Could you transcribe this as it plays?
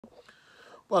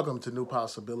Welcome to New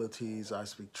Possibilities. I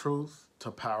speak truth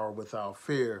to power without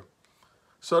fear.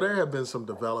 So, there have been some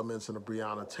developments in the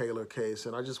Breonna Taylor case,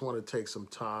 and I just want to take some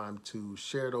time to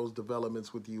share those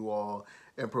developments with you all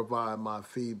and provide my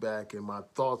feedback and my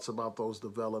thoughts about those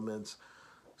developments.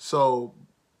 So,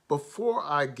 before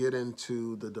I get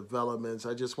into the developments,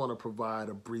 I just want to provide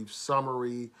a brief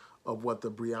summary of what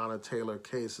the Breonna Taylor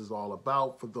case is all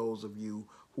about for those of you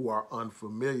who are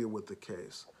unfamiliar with the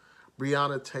case.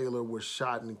 Breonna Taylor was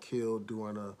shot and killed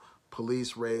during a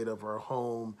police raid of her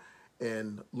home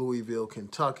in Louisville,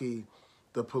 Kentucky.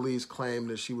 The police claimed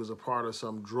that she was a part of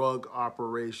some drug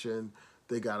operation.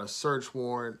 They got a search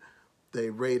warrant. They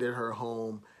raided her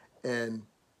home. And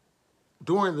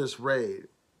during this raid,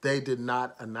 they did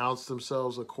not announce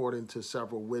themselves, according to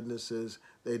several witnesses.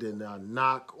 They did not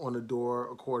knock on the door,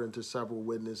 according to several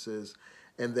witnesses.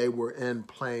 And they were in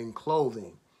plain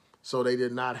clothing. So they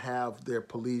did not have their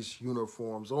police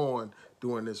uniforms on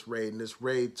during this raid. And this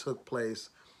raid took place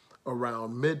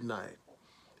around midnight.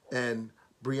 And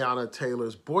Breonna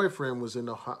Taylor's boyfriend was in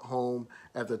the home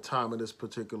at the time of this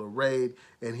particular raid,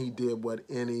 and he did what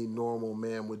any normal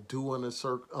man would do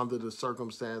under the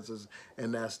circumstances,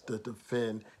 and that's to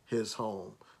defend his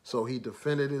home. So he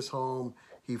defended his home.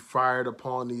 He fired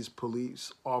upon these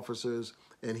police officers,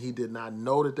 and he did not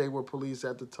know that they were police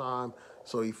at the time.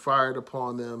 So he fired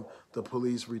upon them. The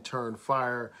police returned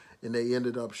fire, and they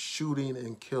ended up shooting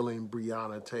and killing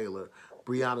Breonna Taylor.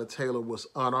 Breonna Taylor was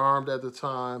unarmed at the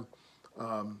time.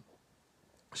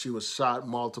 She was shot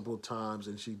multiple times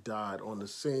and she died on the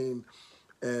scene.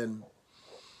 And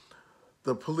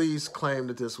the police claimed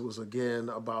that this was, again,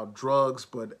 about drugs,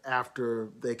 but after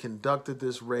they conducted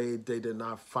this raid, they did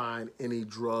not find any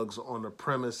drugs on the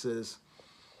premises.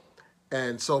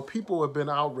 And so people have been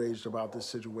outraged about this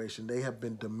situation. They have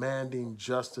been demanding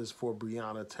justice for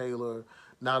Breonna Taylor,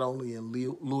 not only in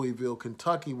Louisville,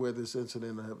 Kentucky, where this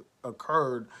incident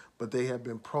occurred, but they have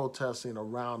been protesting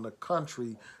around the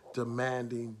country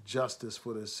demanding justice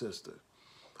for their sister.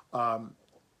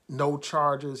 No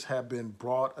charges have been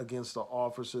brought against the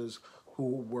officers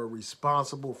who were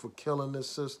responsible for killing this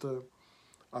sister.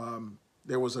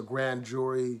 There was a grand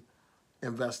jury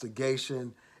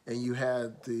investigation, and you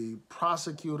had the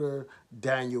prosecutor,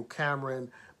 Daniel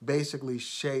Cameron, basically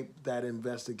shape that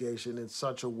investigation in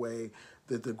such a way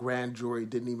that the grand jury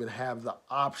didn't even have the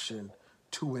option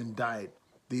to indict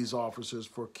these officers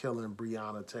for killing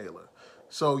Breonna Taylor.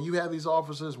 So you have these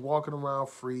officers walking around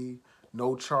free,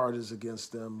 no charges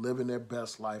against them, living their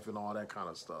best life and all that kind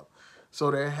of stuff. So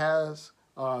there has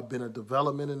been a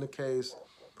development in the case.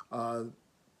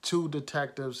 Two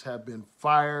detectives have been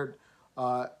fired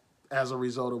as a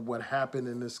result of what happened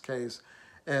in this case.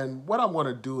 And what I want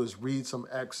to do is read some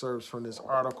excerpts from this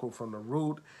article from The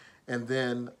Root, and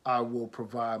then I will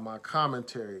provide my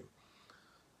commentary.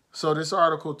 So this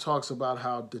article talks about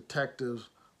how detectives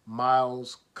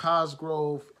Miles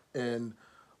Cosgrove and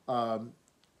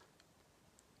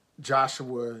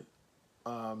Joshua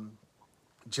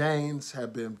Janes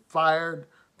have been fired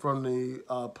from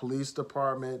the police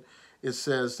department. It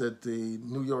says that the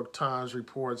New York Times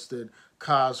reports that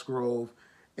Cosgrove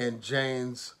and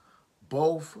Janes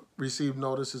both received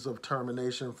notices of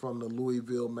termination from the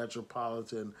Louisville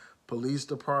Metropolitan Police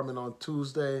Department on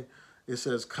Tuesday. It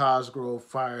says Cosgrove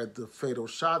fired the fatal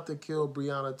shot that killed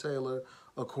Breonna Taylor,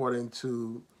 according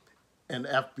to an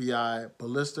FBI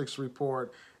ballistics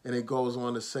report. And it goes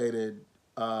on to say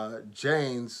that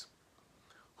Janes,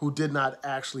 who did not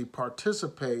actually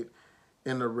participate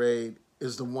in the raid,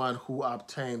 is the one who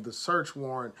obtained the search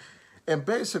warrant. And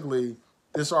basically,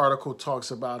 this article talks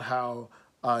about how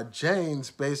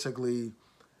Janes basically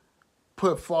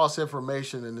put false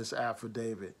information in this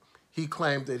affidavit. He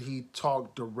claimed that he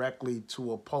talked directly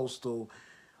to a postal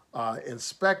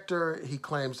inspector. He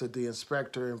claims that the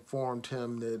inspector informed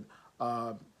him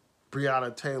that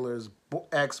Breonna Taylor's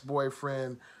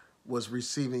ex-boyfriend was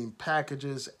receiving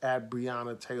packages at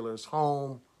Breonna Taylor's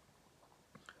home.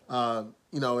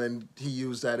 And he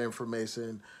used that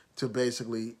information to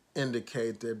basically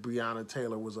indicate that Breonna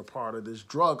Taylor was a part of this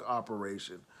drug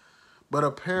operation. But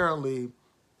apparently,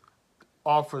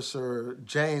 Officer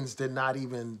Janes did not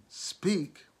even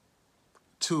speak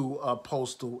to a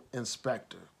postal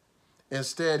inspector.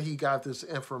 Instead, he got this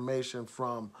information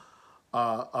from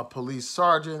a police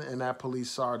sergeant, and that police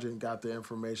sergeant got the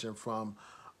information from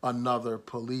another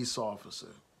police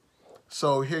officer.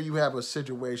 So here you have a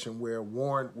situation where a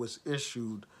warrant was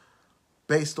issued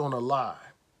based on a lie.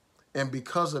 And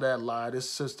because of that lie, this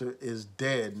sister is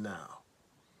dead now.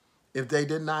 If they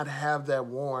did not have that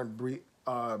warrant,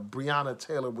 Breonna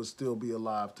Taylor would still be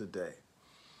alive today.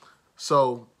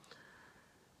 So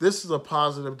This is a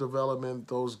positive development,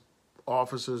 those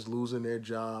officers losing their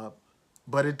job,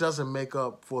 but it doesn't make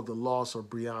up for the loss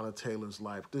of Breonna Taylor's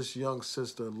life. This young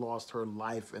sister lost her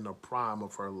life in the prime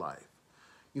of her life.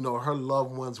 You know, her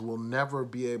loved ones will never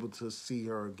be able to see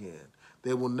her again.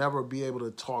 They will never be able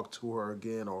to talk to her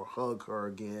again or hug her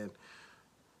again.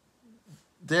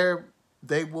 They're,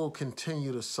 they will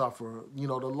continue to suffer, you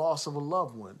know, the loss of a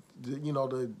loved one, you know,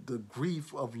 the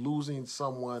grief of losing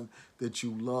someone that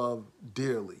you love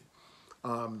dearly.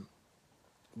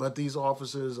 But these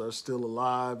officers are still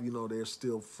alive. You know, they're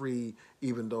still free,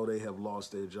 even though they have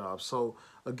lost their jobs. So,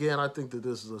 again, I think that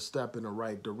this is a step in the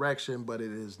right direction, but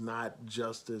it is not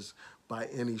justice by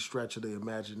any stretch of the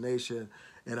imagination.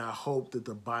 And I hope that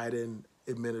the Biden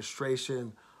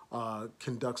administration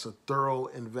conducts a thorough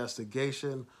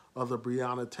investigation of the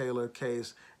Breonna Taylor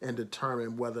case and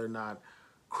determine whether or not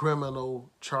criminal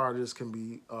charges can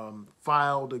be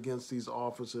filed against these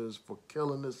officers for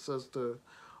killing this sister,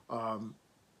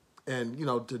 and you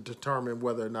know, to determine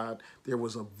whether or not there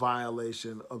was a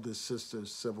violation of the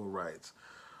sister's civil rights.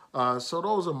 So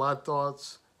those are my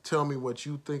thoughts. Tell me what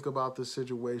you think about this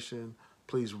situation.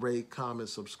 Please rate, comment,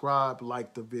 subscribe,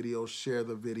 like the video, share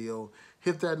the video,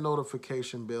 hit that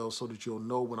notification bell so that you'll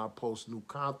know when I post new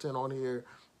content on here.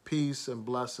 Peace and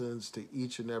blessings to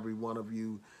each and every one of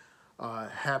you.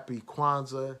 Happy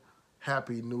Kwanzaa,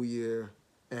 Happy New Year,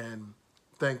 and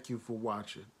thank you for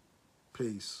watching.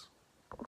 Peace.